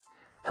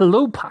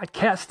Hello,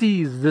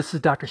 podcasties. This is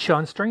Dr.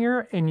 Sean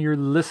Stringer, and you're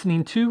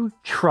listening to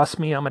Trust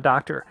Me, I'm a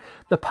Doctor,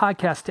 the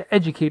podcast to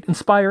educate,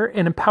 inspire,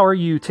 and empower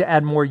you to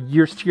add more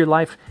years to your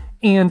life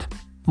and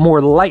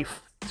more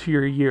life to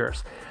your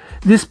years.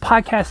 This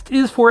podcast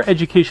is for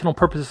educational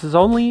purposes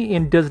only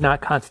and does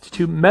not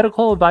constitute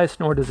medical advice,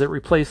 nor does it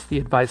replace the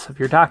advice of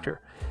your doctor.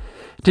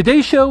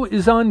 Today's show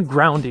is on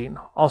grounding,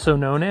 also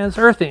known as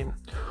earthing.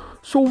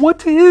 So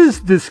what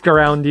is this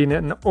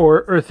grounding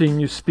or earthing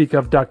you speak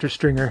of, Dr.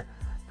 Stringer?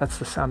 That's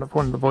the sound of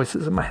one of the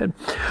voices in my head.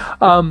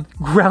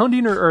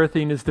 Grounding or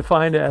earthing is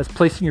defined as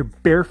placing your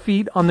bare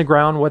feet on the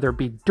ground, whether it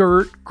be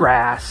dirt,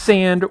 grass,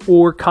 sand,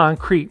 or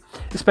concrete,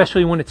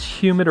 especially when it's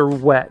humid or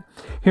wet.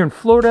 Here in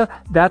Florida,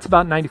 that's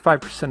about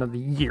 95% of the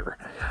year.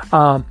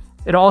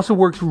 It also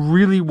works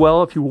really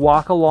well if you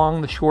walk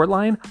along the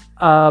shoreline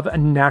of a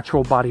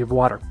natural body of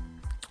water.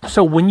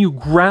 So when you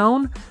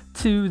ground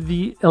to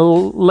the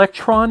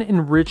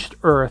electron-enriched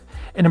earth,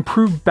 an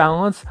improved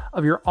balance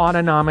of your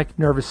autonomic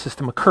nervous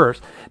system occurs.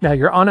 Now,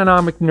 your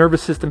autonomic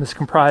nervous system is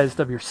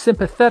comprised of your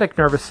sympathetic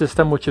nervous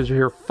system, which is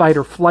your fight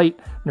or flight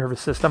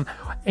nervous system,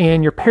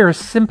 and your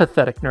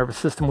parasympathetic nervous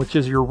system, which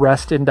is your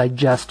rest and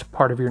digest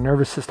part of your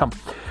nervous system.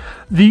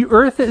 The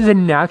earth is a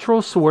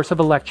natural source of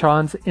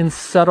electrons in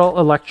subtle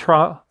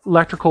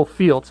electrical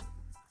fields,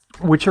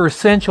 which are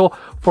essential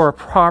for a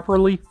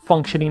properly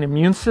functioning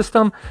immune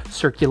system,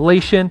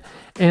 circulation,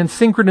 and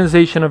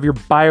synchronization of your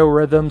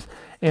biorhythms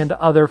and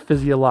other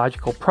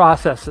physiological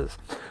processes.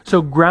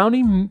 So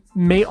grounding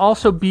may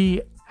also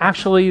be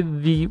actually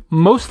the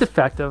most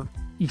effective,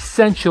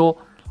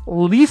 essential,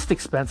 least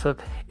expensive,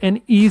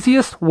 and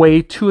easiest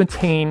way to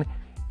attain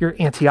your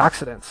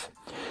antioxidants.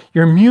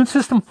 Your immune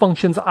system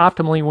functions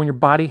optimally when your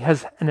body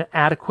has an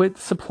adequate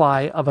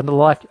supply of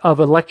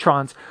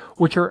electrons,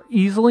 which are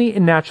easily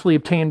and naturally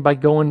obtained by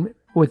going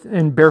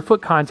in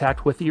barefoot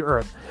contact with the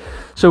earth.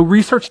 So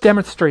research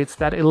demonstrates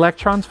that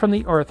electrons from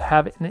the earth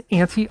have an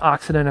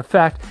antioxidant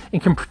effect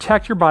and can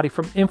protect your body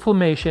from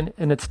inflammation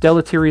and its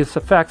deleterious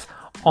effects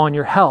on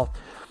your health.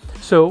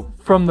 So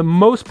from the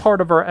most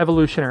part of our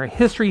evolutionary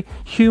history,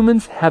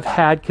 humans have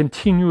had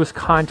continuous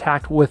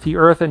contact with the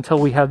earth until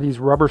we have these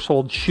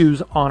rubber-soled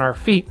shoes on our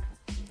feet.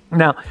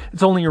 Now,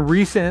 it's only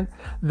recent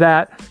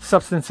that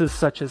substances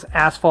such as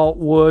asphalt,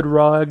 wood,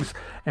 rugs,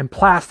 and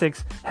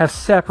plastics have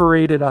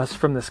separated us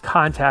from this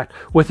contact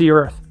with the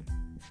earth.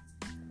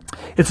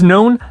 It's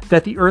known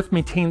that the earth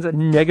maintains a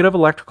negative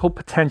electrical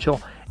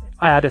potential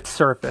at its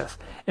surface.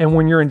 And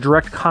when you're in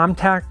direct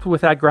contact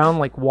with that ground,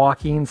 like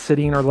walking,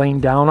 sitting, or laying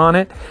down on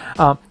it,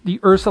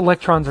 the earth's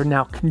electrons are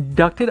now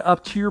conducted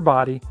up to your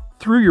body,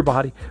 through your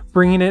body,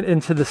 bringing it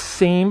into the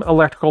same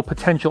electrical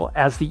potential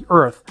as the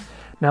earth.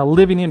 Now,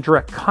 living in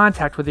direct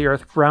contact with the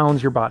earth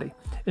grounds your body,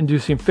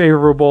 inducing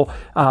favorable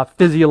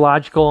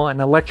physiological and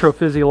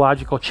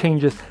electrophysiological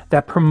changes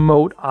that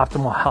promote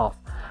optimal health.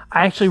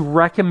 I actually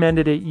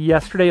recommended it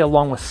yesterday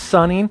along with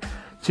sunning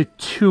to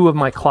 2 of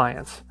my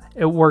clients.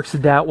 It works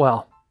that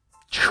well.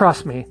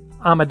 Trust me,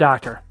 I'm a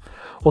doctor.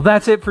 Well,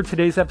 that's it for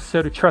today's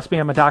episode of Trust Me,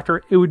 I'm a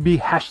Doctor. It would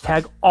be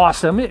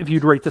 #awesome if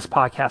you'd rate this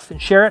podcast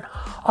and share it.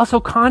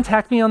 Also,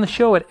 contact me on the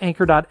show at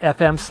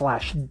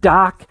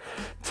anchor.fm/doc.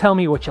 Tell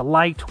me what you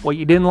liked, what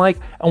you didn't like,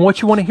 and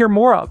what you want to hear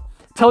more of.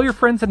 Tell your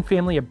friends and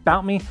family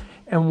about me.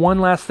 And one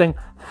last thing,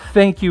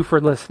 thank you for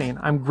listening.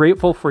 I'm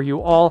grateful for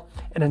you all.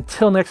 And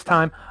until next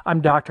time,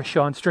 I'm Dr.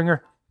 Sean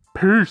Stringer.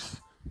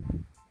 Peace.